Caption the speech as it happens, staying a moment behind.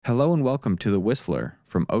Hello and welcome to The Whistler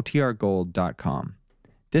from OTRGold.com.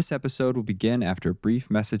 This episode will begin after a brief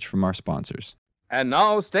message from our sponsors. And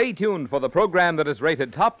now stay tuned for the program that is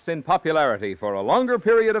rated tops in popularity for a longer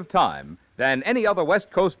period of time than any other West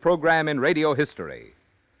Coast program in radio history.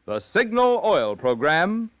 The Signal Oil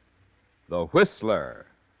program, The Whistler.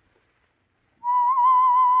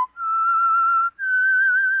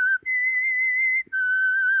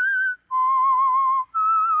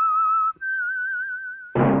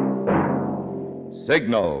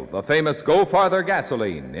 Signal, the famous Go Farther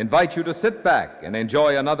gasoline, invites you to sit back and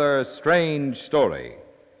enjoy another strange story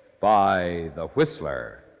by The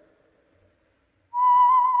Whistler.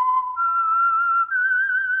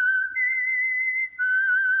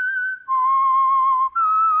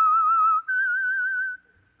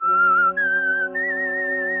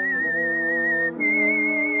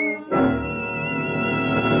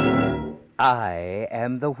 I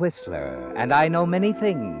am the Whistler, and I know many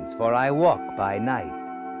things, for I walk by night.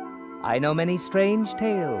 I know many strange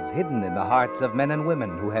tales hidden in the hearts of men and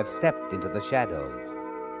women who have stepped into the shadows.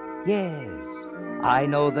 Yes, I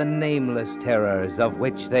know the nameless terrors of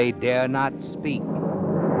which they dare not speak.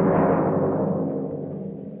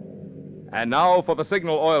 And now for the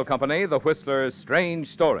Signal Oil Company, The Whistler's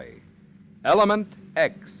strange story, Element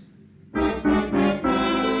X.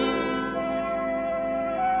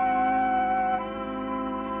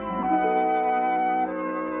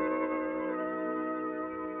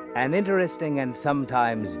 An interesting and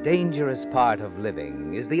sometimes dangerous part of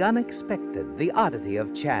living is the unexpected, the oddity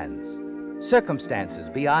of chance, circumstances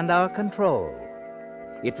beyond our control.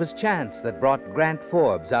 It was chance that brought Grant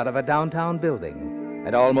Forbes out of a downtown building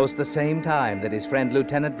at almost the same time that his friend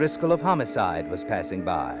Lieutenant Driscoll of Homicide was passing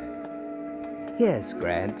by. Yes,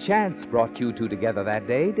 Grant, chance brought you two together that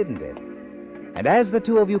day, didn't it? And as the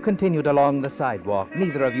two of you continued along the sidewalk,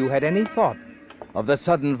 neither of you had any thought of the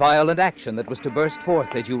sudden violent action that was to burst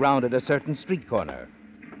forth as you rounded a certain street corner.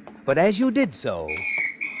 But as you did so...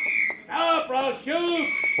 Help, or I'll shoot!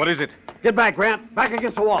 What is it? Get back, Grant. Back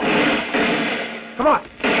against the wall. Come on.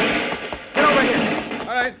 Get over here.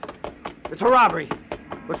 All right. It's a robbery.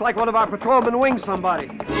 Looks like one of our patrolmen winged somebody.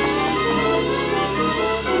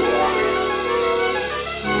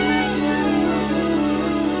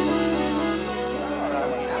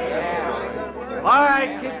 All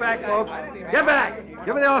right, keep back, folks. Get back.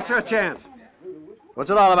 Give the officer a chance. What's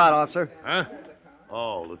it all about, officer? Huh?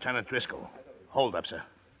 Oh, Lieutenant Driscoll. Hold up, sir.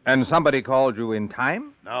 And somebody called you in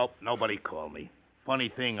time? Nope, nobody called me. Funny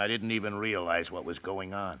thing, I didn't even realize what was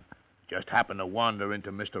going on. Just happened to wander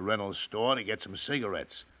into Mr. Reynolds' store to get some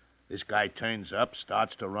cigarettes. This guy turns up,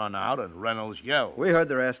 starts to run out, and Reynolds yells. We heard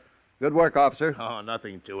the rest. Good work, officer. Oh,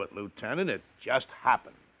 nothing to it, Lieutenant. It just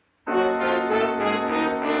happened.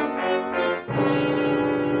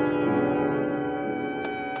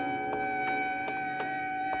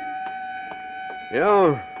 You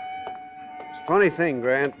know, it's a funny thing,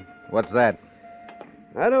 Grant. What's that?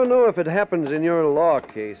 I don't know if it happens in your law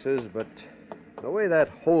cases, but the way that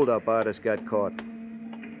hold-up artist got caught,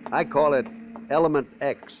 I call it Element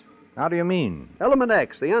X. How do you mean? Element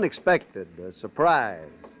X, the unexpected, the surprise.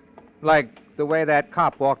 Like the way that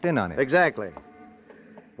cop walked in on it? Exactly.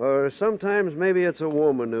 Or sometimes maybe it's a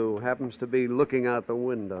woman who happens to be looking out the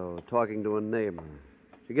window, talking to a neighbor.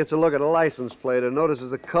 She gets a look at a license plate and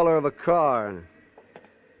notices the color of a car.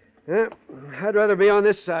 Yeah, I'd rather be on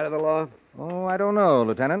this side of the law. Oh, I don't know,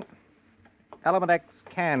 Lieutenant. Element X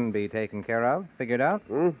can be taken care of, figured out.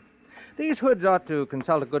 These hoods ought to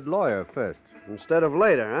consult a good lawyer first. Instead of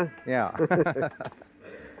later, huh? Yeah.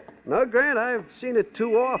 No, Grant, I've seen it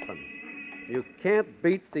too often. You can't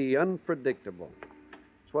beat the unpredictable.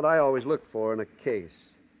 It's what I always look for in a case.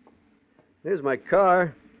 Here's my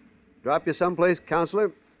car. Drop you someplace,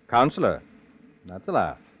 counselor? Counselor? That's a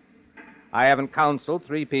laugh. I haven't counseled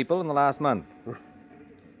 3 people in the last month.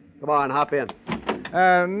 Come on, hop in.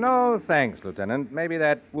 No, thanks, Lieutenant. Maybe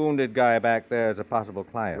that wounded guy back there is a possible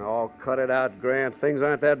client. Oh, cut it out, Grant. Things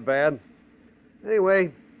aren't that bad.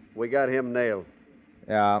 Anyway, we got him nailed.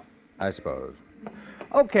 Yeah, I suppose.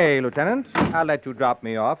 Okay, Lieutenant. I'll let you drop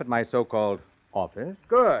me off at my so-called office.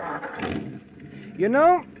 Good. You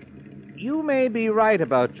know, you may be right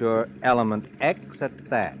about your Element X at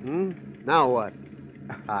that. Now what?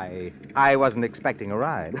 I wasn't expecting a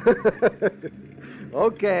ride.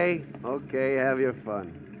 Okay, have your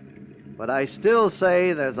fun. But I still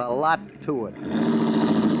say there's a lot to it.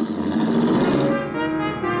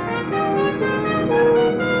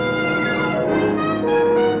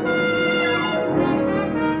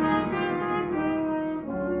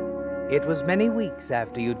 It was many weeks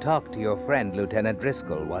after you talked to your friend, Lieutenant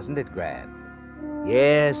Driscoll, wasn't it, Grant?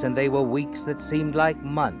 Yes, and they were weeks that seemed like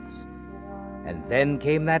months. And then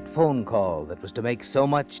came that phone call that was to make so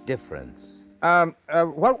much difference.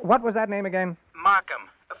 What was that name again? Markham.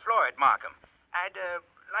 Floyd Markham. I'd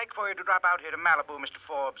like for you to drop out here to Malibu, Mr.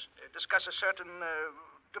 Forbes. Discuss a certain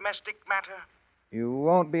domestic matter. You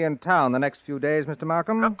won't be in town the next few days, Mr.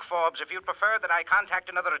 Markham? Look, Forbes, if you'd prefer that I contact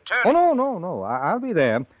another attorney... Oh, no. I'll be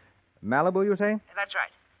there. Malibu, you say? That's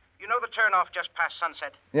right. You know the turnoff just past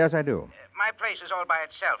Sunset? Yes, I do. My place is all by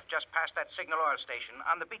itself, just past that Signal Oil station,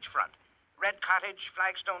 on the beachfront. Red cottage,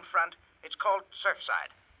 flagstone front. It's called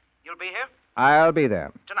Surfside. You'll be here? I'll be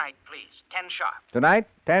there. Tonight, please. 10 sharp. Tonight,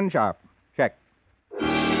 10 sharp. Check.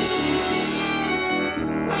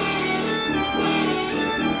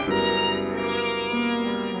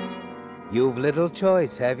 You've little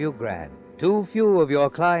choice, have you, Grant? Too few of your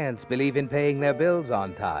clients believe in paying their bills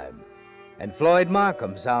on time. And Floyd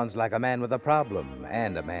Markham sounds like a man with a problem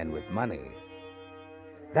and a man with money.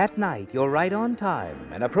 That night, you're right on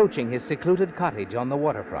time and approaching his secluded cottage on the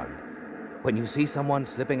waterfront. When you see someone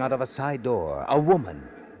slipping out of a side door, a woman,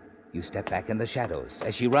 you step back in the shadows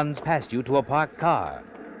as she runs past you to a parked car.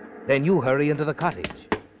 Then you hurry into the cottage.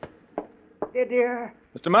 Lydia.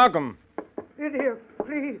 Mr. Markham. Lydia,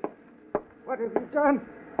 please. What have you done?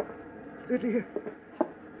 Lydia.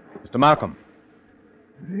 Mr. Markham.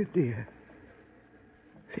 Lydia.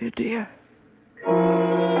 Lydia.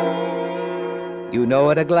 You know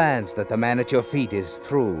at a glance that the man at your feet is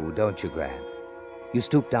through, don't you, Grant? You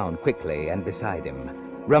stoop down quickly and beside him,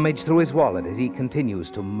 rummage through his wallet as he continues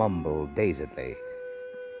to mumble dazedly.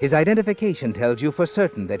 His identification tells you for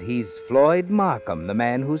certain that he's Floyd Markham, the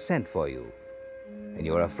man who sent for you. And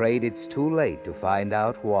you're afraid it's too late to find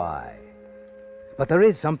out why. But there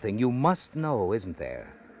is something you must know, isn't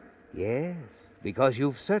there? Yes, because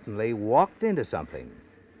you've certainly walked into something.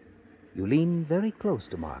 You lean very close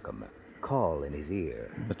to Markham, call in his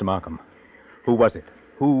ear. Mr. Markham, who was it?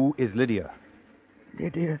 Who is Lydia?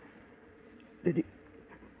 Lydia.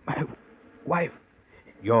 My wife.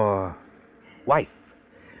 Your wife,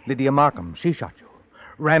 Lydia Markham. She shot you.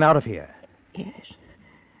 Ran out of here. Yes.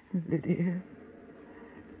 Lydia.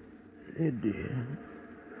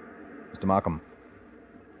 Mr. Markham.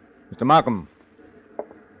 Mr. Markham.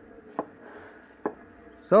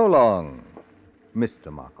 So long,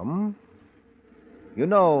 Mr. Markham. You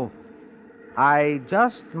know, I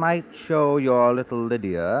just might show your little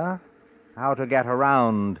Lydia how to get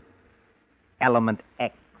around Element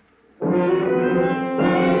X.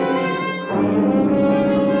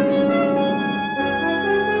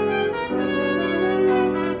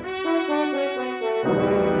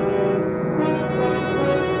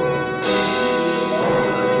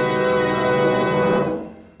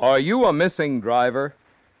 Are you a missing driver?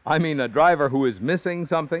 I mean, a driver who is missing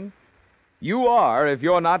something? You are if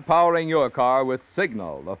you're not powering your car with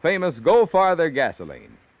Signal, the famous Go Farther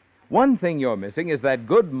gasoline. One thing you're missing is that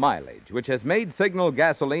good mileage, which has made Signal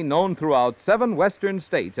gasoline known throughout 7 western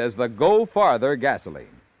states as the Go Farther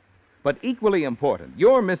gasoline. But equally important,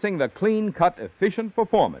 you're missing the clean-cut, efficient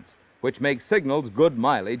performance, which makes Signal's good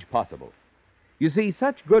mileage possible. You see,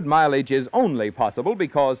 such good mileage is only possible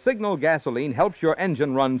because Signal gasoline helps your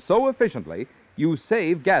engine run so efficiently, you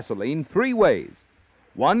save gasoline 3 ways.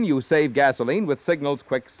 1, you save gasoline with Signal's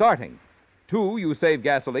quick starting. 2, you save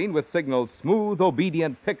gasoline with Signal's smooth,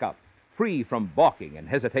 obedient pickup, free from balking and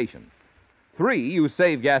hesitation. 3, you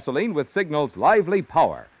save gasoline with Signal's lively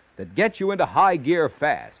power that gets you into high gear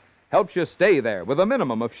fast, helps you stay there with a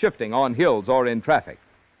minimum of shifting on hills or in traffic.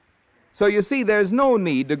 So you see, there's no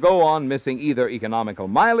need to go on missing either economical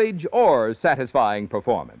mileage or satisfying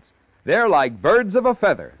performance. They're like birds of a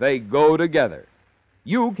feather. They go together.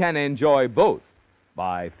 You can enjoy both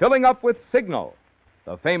by filling up with Signal,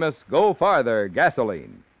 the famous Go Farther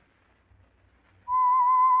gasoline.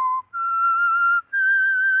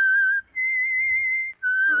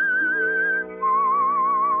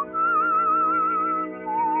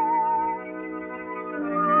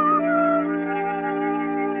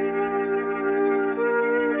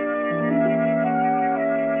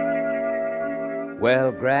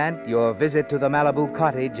 Well, Grant, your visit to the Malibu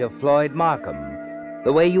cottage of Floyd Markham,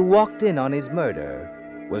 the way you walked in on his murder,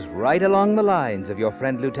 was right along the lines of your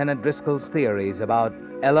friend Lieutenant Driscoll's theories about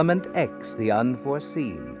Element X, the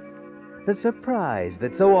unforeseen. The surprise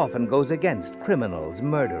that so often goes against criminals,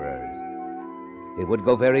 murderers. It would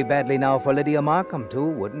go very badly now for Lydia Markham, too,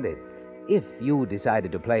 wouldn't it? If you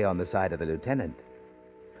decided to play on the side of the lieutenant.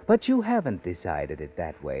 But you haven't decided it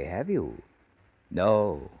that way, have you?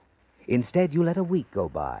 No. Instead, you let a week go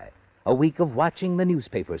by. A week of watching the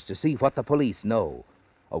newspapers to see what the police know.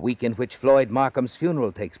 A week in which Floyd Markham's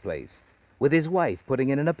funeral takes place. with his wife putting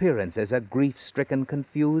in an appearance as a grief-stricken,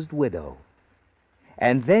 confused widow.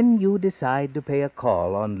 And then you decide to pay a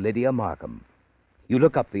call on Lydia Markham. You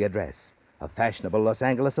look up the address, a fashionable Los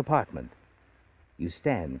Angeles apartment. You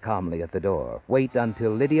stand calmly at the door, wait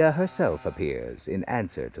until Lydia herself appears in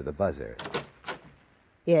answer to the buzzer.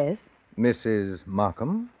 Yes? Mrs.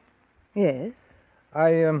 Markham? Yes?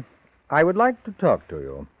 I would like to talk to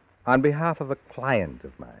you on behalf of a client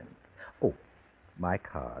of mine. Oh, my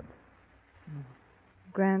card.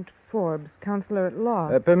 Grant Forbes, counselor at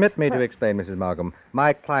law. Permit me to explain, Mrs. Markham.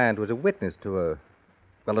 My client was a witness to a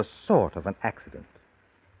sort of an accident.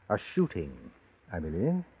 A shooting, I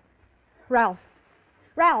believe. Ralph!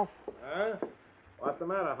 Ralph! Huh? What's the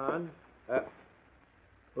matter, hon?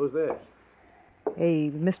 Who's this? A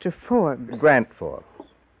Mr. Forbes. Grant Forbes,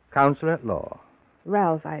 counselor at law.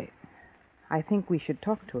 Ralph, I think we should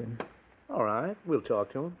talk to him. All right, we'll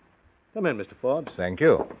talk to him. Come in, Mr. Forbes. Thank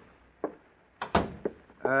you.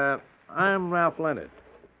 I'm Ralph Leonard.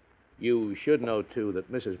 You should know, too,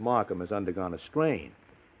 that Mrs. Markham has undergone a strain.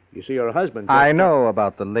 You see, her husband... I know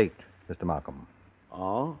about the late Mr. Markham.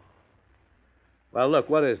 Oh? Well, look,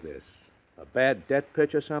 what is this? A bad debt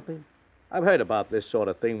pitch or something? I've heard about this sort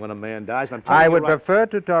of thing when a man dies. And I'm telling I you would right... prefer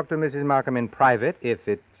to talk to Mrs. Markham in private, if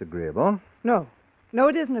it's agreeable. No. No,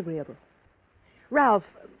 it isn't agreeable. Ralph,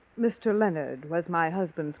 Mr. Leonard was my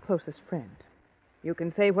husband's closest friend. You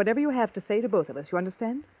can say whatever you have to say to both of us. You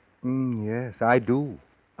understand? Yes, I do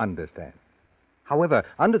understand. However,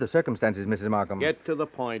 under the circumstances, Mrs. Markham... Get to the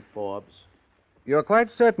point, Forbes. You're quite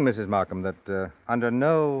certain, Mrs. Markham, that under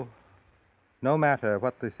no matter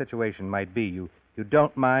what the situation might be, you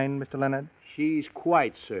don't mind, Mr. Leonard? She's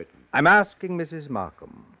quite certain. I'm asking Mrs.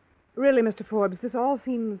 Markham. Really, Mr. Forbes, this all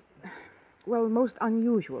seems, well, most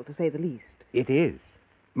unusual, to say the least. It is.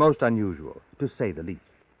 Most unusual, to say the least.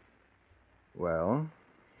 Well?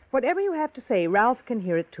 Whatever you have to say, Ralph can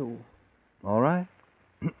hear it, too. All right.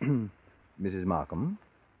 Mrs. Markham,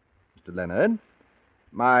 Mr. Leonard,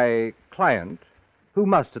 my client, who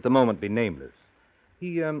must at the moment be nameless,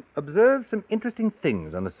 he observed some interesting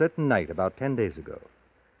things on a certain night about 10 days ago.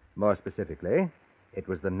 More specifically, it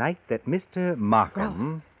was the night that Mr.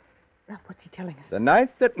 Markham... Ralph, what's he telling us? The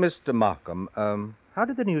night that Mr. Markham, how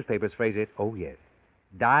did the newspapers phrase it? Oh, yes.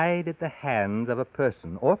 Died at the hands of a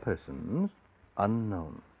person or persons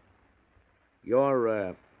unknown.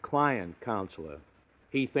 Your client, counselor,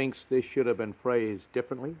 he thinks this should have been phrased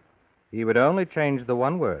differently? He would only change the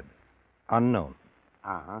one word, unknown.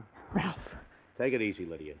 Uh-huh. Ralph. Take it easy,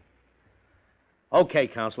 Lydia. Okay,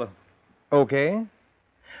 counselor. Okay.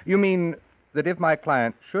 You mean that if my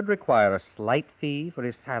client should require a slight fee for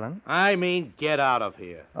his silence? I mean, get out of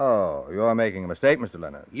here. Oh, you're making a mistake, Mr.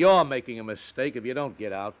 Leonard. You're making a mistake if you don't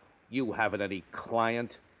get out. You haven't any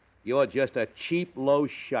client. You're just a cheap, low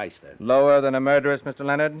shyster. Lower than a murderess, Mr.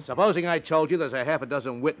 Leonard? Supposing I told you there's a half a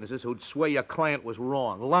dozen witnesses who'd swear your client was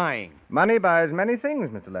wrong, lying. Money buys many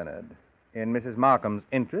things, Mr. Leonard. In Mrs. Markham's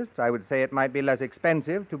interests, I would say it might be less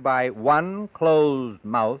expensive to buy one closed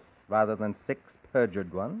mouth rather than 6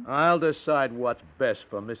 perjured ones. I'll decide what's best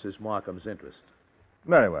for Mrs. Markham's interest.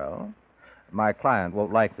 Very well. My client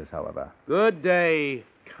won't like this, however. Good day,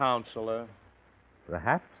 counselor.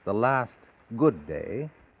 Perhaps the last good day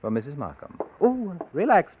for Mrs. Markham. Oh,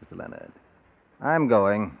 relax, Mr. Leonard. I'm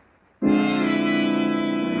going.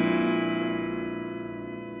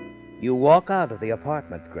 You walk out of the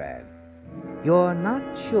apartment, Grant. You're not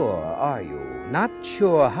sure, are you? Not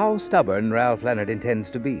sure how stubborn Ralph Leonard intends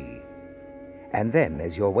to be. And then,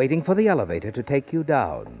 as you're waiting for the elevator to take you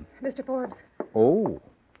down... Mr. Forbes. Oh,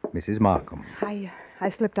 Mrs. Markham. I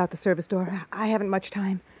slipped out the service door. I haven't much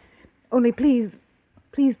time. Only please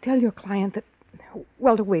tell your client that,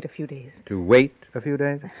 well, to wait a few days. To wait a few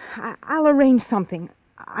days? I'll arrange something.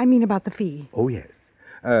 I mean about the fee. Oh, yes.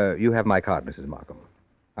 You have my card, Mrs. Markham.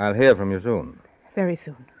 I'll hear from you soon. Very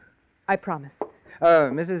soon. I promise.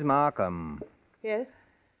 Mrs. Markham. Yes?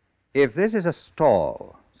 If this is a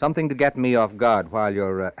stall, something to get me off guard while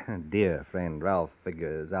your dear friend Ralph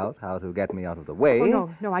figures out how to get me out of the way...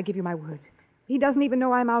 Oh, no, I give you my word. He doesn't even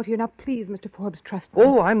know I'm out here. Now, please, Mr. Forbes, trust me.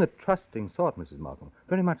 Oh, I'm the trusting sort, Mrs. Markham.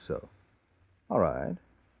 Very much so. All right.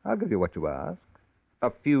 I'll give you what you ask.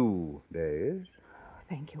 A few days.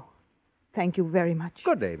 Thank you. Thank you very much.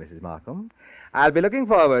 Good day, Mrs. Markham. I'll be looking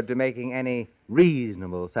forward to making any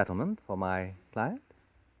reasonable settlement for my client.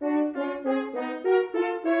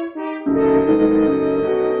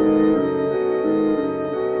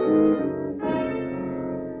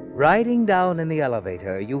 Riding down in the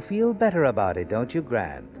elevator, you feel better about it, don't you,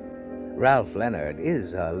 Grant? Ralph Leonard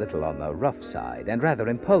is a little on the rough side and rather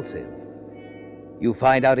impulsive. You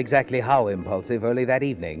find out exactly how impulsive early that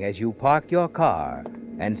evening as you park your car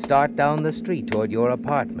and start down the street toward your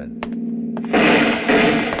apartment.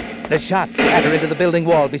 The shot spatter into the building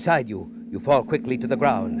wall beside you. You fall quickly to the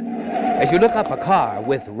ground. As you look up, a car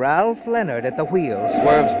with Ralph Leonard at the wheel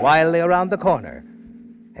swerves wildly around the corner.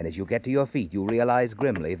 And as you get to your feet, you realize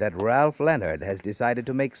grimly that Ralph Leonard has decided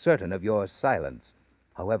to make certain of your silence,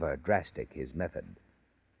 however drastic his method.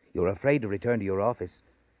 You're afraid to return to your office,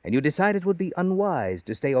 and you decide it would be unwise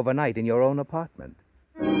to stay overnight in your own apartment.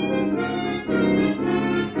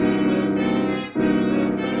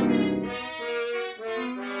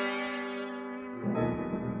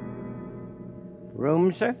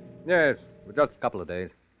 Room, sir? Yes, for just a couple of days.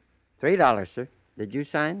 $3, sir. Did you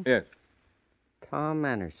sign? Yes. Tom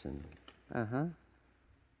Anderson. Uh-huh.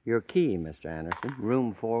 Your key, Mr. Anderson.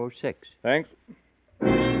 Room 406. Thanks.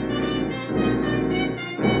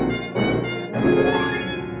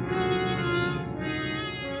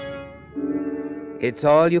 It's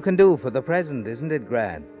all you can do for the present, isn't it,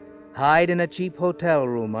 Grant? Hide in a cheap hotel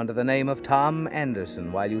room under the name of Tom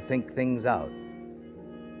Anderson while you think things out.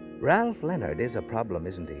 Ralph Leonard is a problem,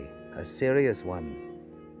 isn't he? A serious one.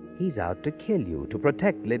 He's out to kill you, to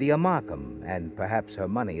protect Lydia Markham, and perhaps her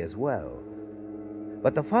money as well.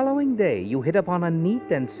 But the following day, you hit upon a neat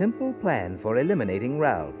and simple plan for eliminating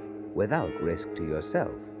Ralph without risk to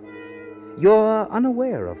yourself. You're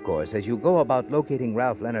unaware, of course, as you go about locating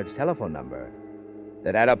Ralph Leonard's telephone number,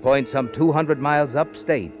 that at a point some 200 miles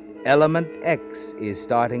upstate, Element X is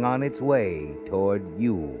starting on its way toward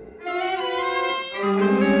you.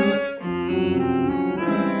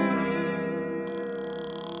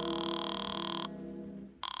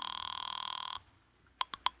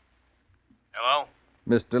 Hello?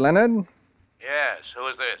 Mr. Leonard, Yes, who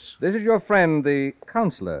is this? this is your friend, the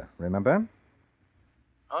counselor, remember?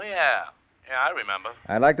 Oh, yeah. Yeah, I remember.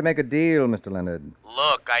 I'd like to make a deal, Mr. Leonard.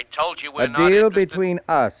 Look, I told you we're A not deal interested. between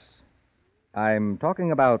us. I'm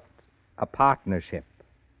talking about a partnership.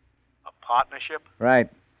 A partnership? Right.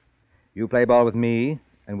 You play ball with me,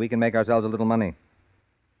 and we can make ourselves a little money.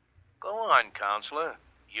 Go on, counselor.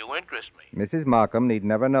 You interest me. Mrs. Markham need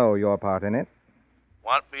never know your part in it,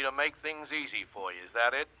 Want me to make things easy for you, is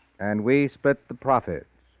that it? and we split the profits.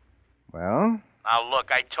 Well, Now, look,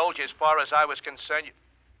 I told you as far as I was concerned,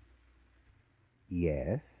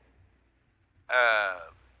 yes.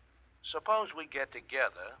 suppose we get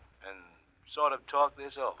together and sort of talk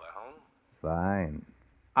this over, huh? Fine.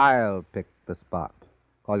 I'll pick the spot.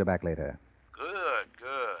 Call you back later. Good,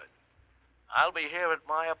 good. I'll be here at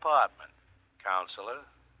my apartment, counselor.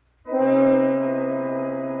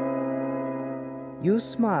 You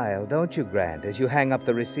smile, don't you, Grant, as you hang up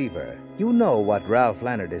the receiver? You know what Ralph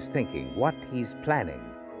Leonard is thinking, what he's planning.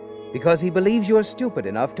 Because he believes you're stupid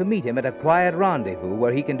enough to meet him at a quiet rendezvous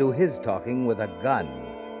where he can do his talking with a gun.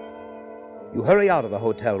 You hurry out of the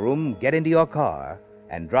hotel room, get into your car,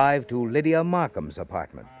 and drive to Lydia Markham's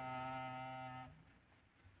apartment.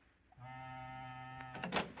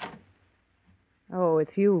 Oh,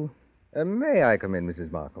 it's you. May I come in,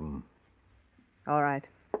 Mrs. Markham? All right.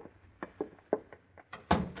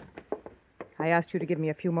 I asked you to give me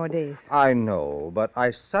a few more days. I know, but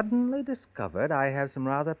I suddenly discovered I have some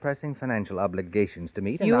rather pressing financial obligations to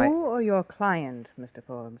meet, and You or your client, Mr.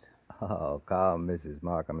 Forbes? Oh, come, Mrs.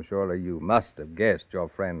 Markham. Surely you must have guessed your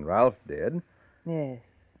friend Ralph did. Yes.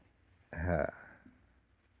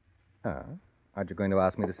 Aren't you going to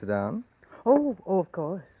ask me to sit down? Oh, of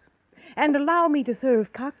course. And allow me to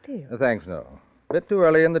serve cocktails. Thanks, no. Bit too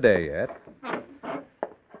early in the day yet.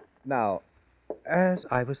 Now, as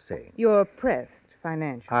I was saying, You're pressed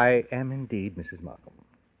financially. I am indeed, Mrs. Markham.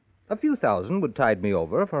 A few thousand would tide me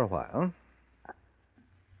over for a while.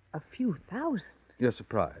 A few thousand? You're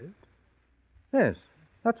surprised? Yes,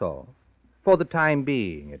 that's all. For the time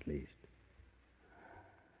being, at least.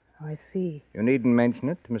 Oh, I see. You needn't mention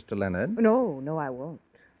it to Mr. Leonard. No, I won't.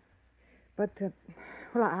 But,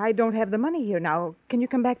 well, I don't have the money here now. Can you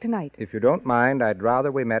come back tonight? If you don't mind, I'd rather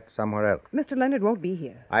we met somewhere else. Mr. Leonard won't be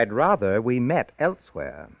here. I'd rather we met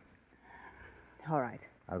elsewhere. All right.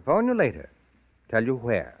 I'll phone you later. Tell you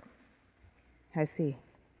where. I see.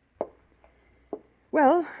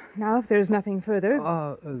 Well, now, if there's nothing further...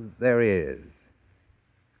 There is.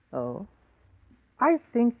 Oh? I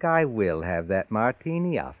think I will have that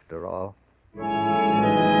martini after all.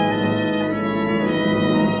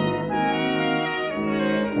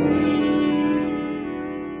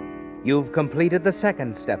 You've completed the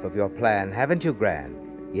second step of your plan, haven't you, Grant?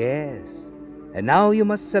 Yes. And now you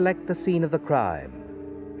must select the scene of the crime.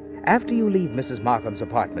 After you leave Mrs. Markham's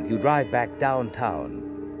apartment, you drive back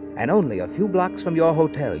downtown. And only a few blocks from your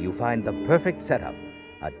hotel, you find the perfect setup.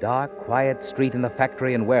 A dark, quiet street in the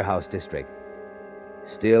factory and warehouse district.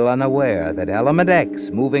 Still unaware that Element X,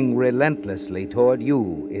 moving relentlessly toward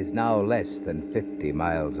you, is now less than 50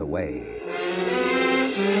 miles away.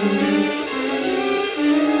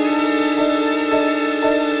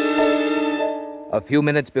 A few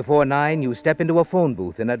minutes before 9, you step into a phone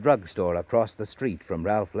booth in a drugstore across the street from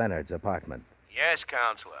Ralph Leonard's apartment. Yes,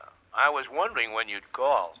 Counselor. I was wondering when you'd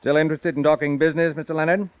call. Still interested in talking business, Mr.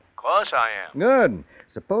 Leonard? Of course I am. Good.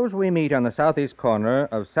 Suppose we meet on the southeast corner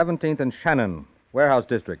of 17th and Shannon, warehouse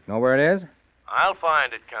district. Know where it is? I'll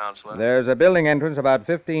find it, Counselor. There's a building entrance about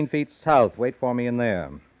 15 feet south. Wait for me in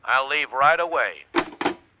there. I'll leave right away.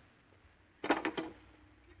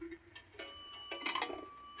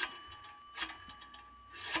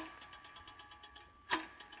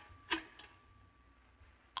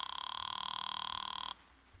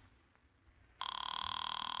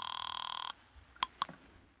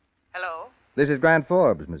 Hello? This is Grant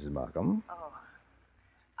Forbes, Mrs. Markham. Oh.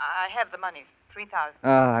 I have the money. 3,000.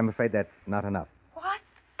 I'm afraid that's not enough. What?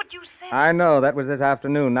 But you said... I know. That was this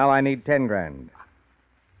afternoon. Now I need 10 grand.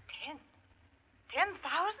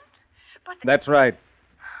 10,000? But... That's right.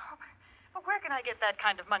 But where can I get that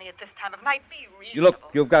kind of money at this time of night? Be reasonable. You look,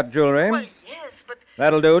 you've got jewelry. Well, yes, but...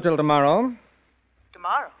 That'll do till tomorrow.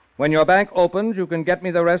 Tomorrow? When your bank opens, you can get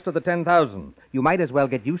me the rest of the 10,000. You might as well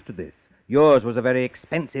get used to this. Yours was a very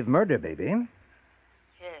expensive murder, baby.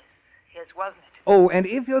 Yes, wasn't it? Oh, and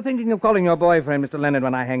if you're thinking of calling your boyfriend, Mr. Leonard,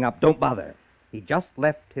 when I hang up, don't bother. He just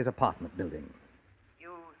left his apartment building.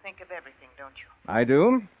 You think of everything, don't you? I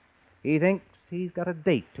do. He thinks he's got a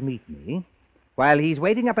date to meet me. While he's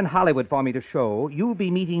waiting up in Hollywood for me to show, you'll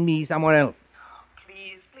be meeting me somewhere else. Oh,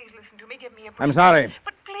 please listen to me. Give me a break. I'm sorry.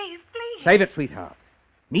 But please. Save it, sweetheart.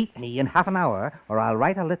 Meet me in half an hour, or I'll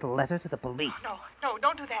write a little letter to the police. No,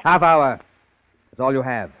 don't do that. Half hour. That's all you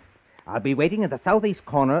have. I'll be waiting at the southeast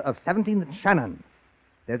corner of 17th and Shannon.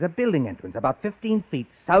 There's a building entrance about 15 feet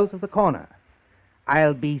south of the corner.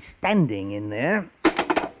 I'll be standing in there.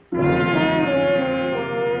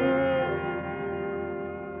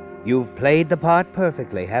 You've played the part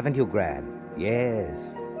perfectly, haven't you, Grant? Yes,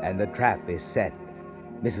 and the trap is set.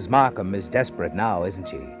 Mrs. Markham is desperate now, isn't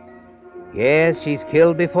she? Yes, she's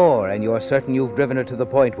killed before, and you're certain you've driven her to the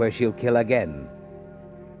point where she'll kill again.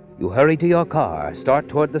 You hurry to your car, start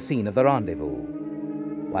toward the scene of the rendezvous.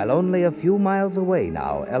 While only a few miles away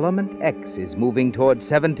now, Element X is moving toward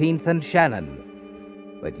 17th and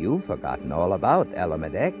Shannon. But you've forgotten all about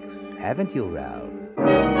Element X, haven't you, Ralph?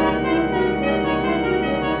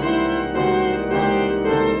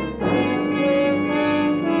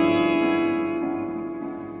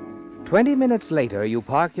 20 minutes later, you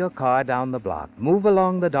park your car down the block, move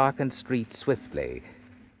along the darkened street swiftly.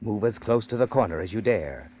 Move as close to the corner as you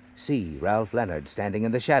dare. See Ralph Leonard standing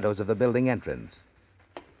in the shadows of the building entrance.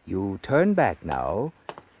 You turn back now,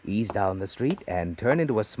 ease down the street, and turn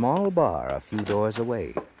into a small bar a few doors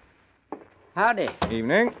away. Howdy.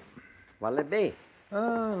 Evening. What'll it be?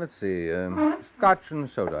 Let's see. Scotch and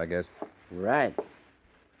soda, I guess. Right.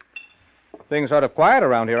 Things sort of quiet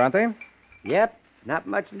around here, aren't they? Yep. Not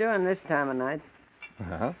much doing this time of night.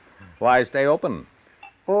 Uh-huh. Why stay open?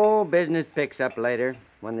 Oh, business picks up later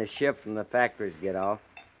when the shift from the factories get off.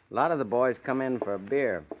 A lot of the boys come in for a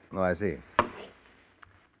beer. Oh, I see.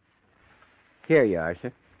 Here you are,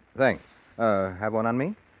 sir. Thanks. Have one on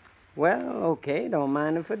me? Well, okay. Don't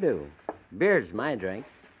mind if I do. Beer's my drink.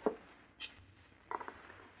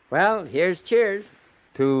 Well, here's cheers.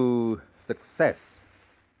 To success.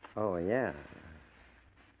 Oh, yeah.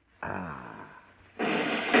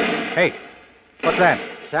 Hey, what's that?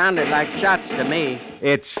 Sounded like shots to me.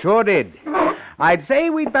 It sure did. I'd say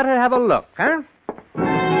we'd better have a look, huh?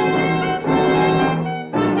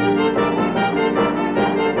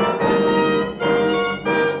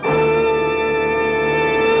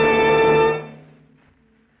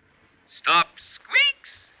 Stop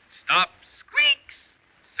squeaks! Stop squeaks!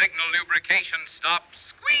 Signal lubrication stop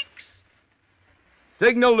squeaks!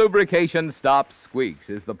 Signal lubrication stop squeaks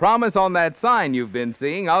is the promise on that sign you've been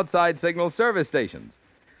seeing outside signal service stations.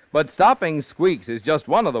 But stopping squeaks is just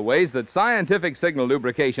one of the ways that scientific signal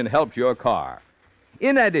lubrication helps your car.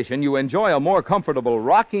 In addition, you enjoy a more comfortable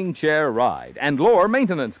rocking chair ride and lower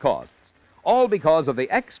maintenance costs, all because of the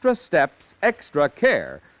extra steps, extra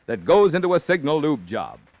care that goes into a signal lube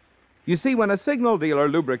job. You see, when a signal dealer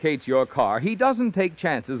lubricates your car, he doesn't take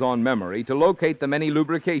chances on memory to locate the many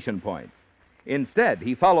lubrication points. Instead,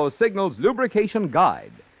 he follows Signal's lubrication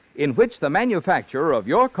guide, in which the manufacturer of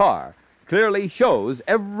your car clearly shows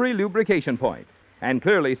every lubrication point and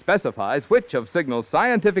clearly specifies which of Signal's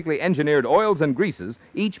scientifically engineered oils and greases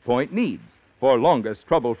each point needs for longest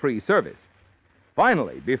trouble-free service.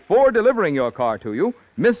 Finally, before delivering your car to you,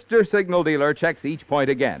 Mr. Signal Dealer checks each point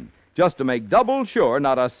again, just to make double sure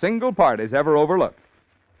not a single part is ever overlooked.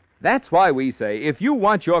 That's why we say if you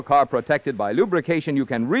want your car protected by lubrication you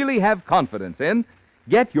can really have confidence in,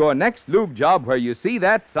 get your next lube job where you see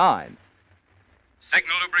that sign.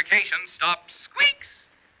 Signal lubrication stops squeaks.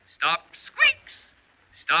 Stop squeaks.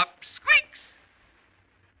 Stop squeaks.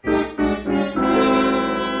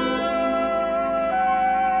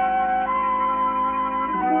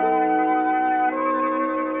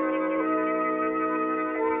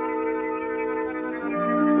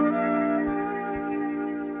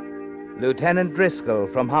 Lieutenant Driscoll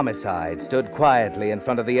from Homicide stood quietly in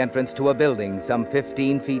front of the entrance to a building some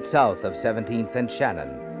 15 feet south of 17th and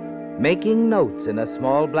Shannon, making notes in a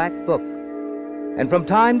small black book. And from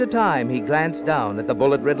time to time he glanced down at the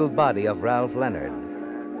bullet-riddled body of Ralph Leonard.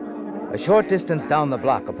 A short distance down the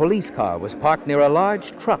block, a police car was parked near a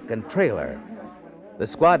large truck and trailer. The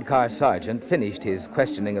squad car sergeant finished his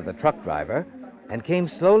questioning of the truck driver and came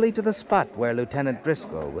slowly to the spot where Lieutenant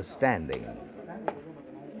Driscoll was standing.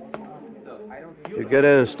 You get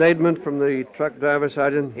a statement from the truck driver,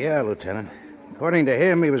 Sergeant? Yeah, Lieutenant. According to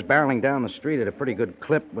him, he was barreling down the street at a pretty good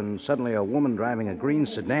clip when suddenly a woman driving a green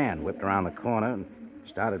sedan whipped around the corner and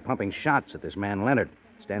started pumping shots at this man Leonard,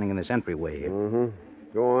 standing in this entryway here.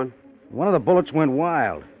 Mm-hmm. Go on. One of the bullets went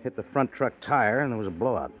wild, hit the front truck tire, and there was a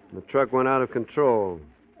blowout. The truck went out of control.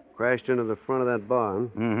 Crashed into the front of that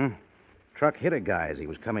barn. Mm-hmm. Truck hit a guy as he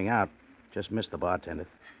was coming out. Just missed the bartender.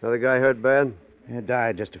 Another guy hurt bad? He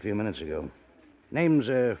died just a few minutes ago. Name's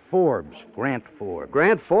Forbes, Grant Forbes.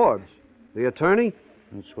 Grant Forbes? The attorney?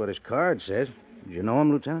 That's what his card says. Did you know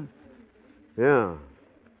him, Lieutenant? Yeah.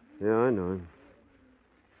 Yeah, I know him.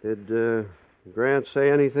 Did Grant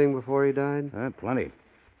say anything before he died? Plenty.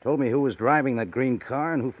 Told me who was driving that green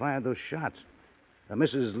car and who fired those shots.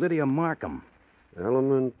 Mrs. Lydia Markham.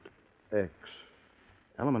 Element X.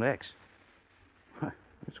 Element X?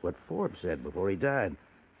 That's what Forbes said before he died.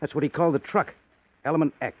 That's what he called the truck.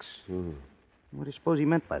 Element X. What do you suppose he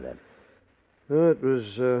meant by that? It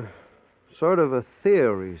was sort of a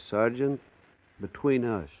theory, Sergeant, between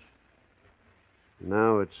us.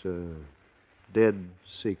 Now it's a dead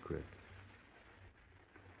secret.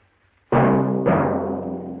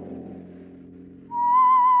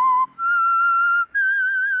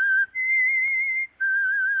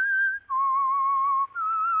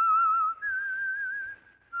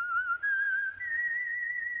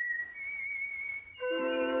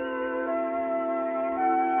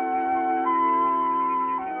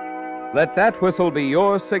 Let that whistle be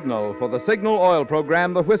your signal for the Signal Oil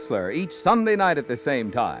program, The Whistler, each Sunday night at the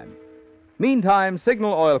same time. Meantime,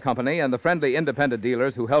 Signal Oil Company and the friendly independent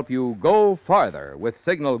dealers who help you go farther with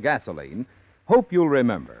Signal gasoline hope you'll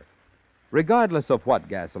remember. Regardless of what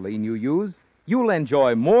gasoline you use, you'll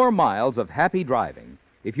enjoy more miles of happy driving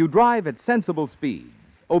if you drive at sensible speeds,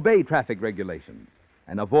 obey traffic regulations,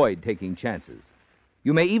 and avoid taking chances.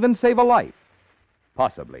 You may even save a life,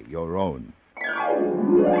 possibly your own.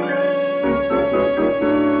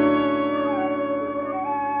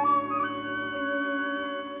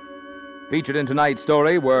 Featured in tonight's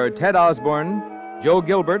story were Ted Osborne, Joe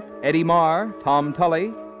Gilbert, Eddie Marr, Tom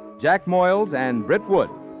Tully, Jack Moyles, and Britt Wood,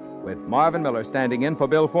 with Marvin Miller standing in for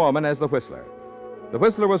Bill Foreman as the Whistler. The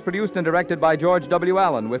Whistler was produced and directed by George W.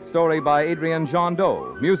 Allen, with story by Adrian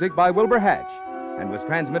Jondeau, music by Wilbur Hatch, and was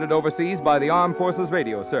transmitted overseas by the Armed Forces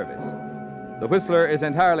Radio Service. The Whistler is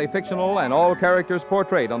entirely fictional, and all characters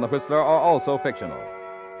portrayed on The Whistler are also fictional.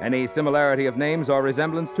 Any similarity of names or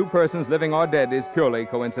resemblance to persons living or dead is purely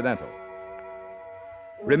coincidental.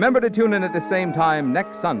 Remember to tune in at the same time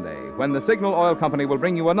next Sunday when the Signal Oil Company will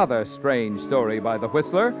bring you another strange story by the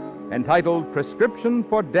Whistler entitled Prescription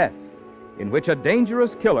for Death, in which a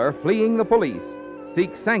dangerous killer fleeing the police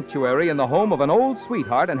seeks sanctuary in the home of an old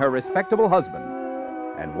sweetheart and her respectable husband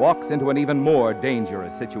and walks into an even more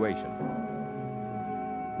dangerous situation.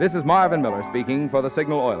 This is Marvin Miller speaking for the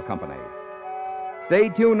Signal Oil Company. Stay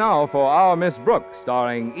tuned now for Our Miss Brooks,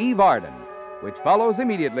 starring Eve Arden, which follows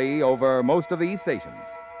immediately over most of these stations.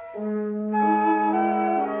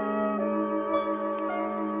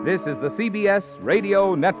 This is the CBS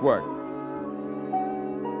Radio Network.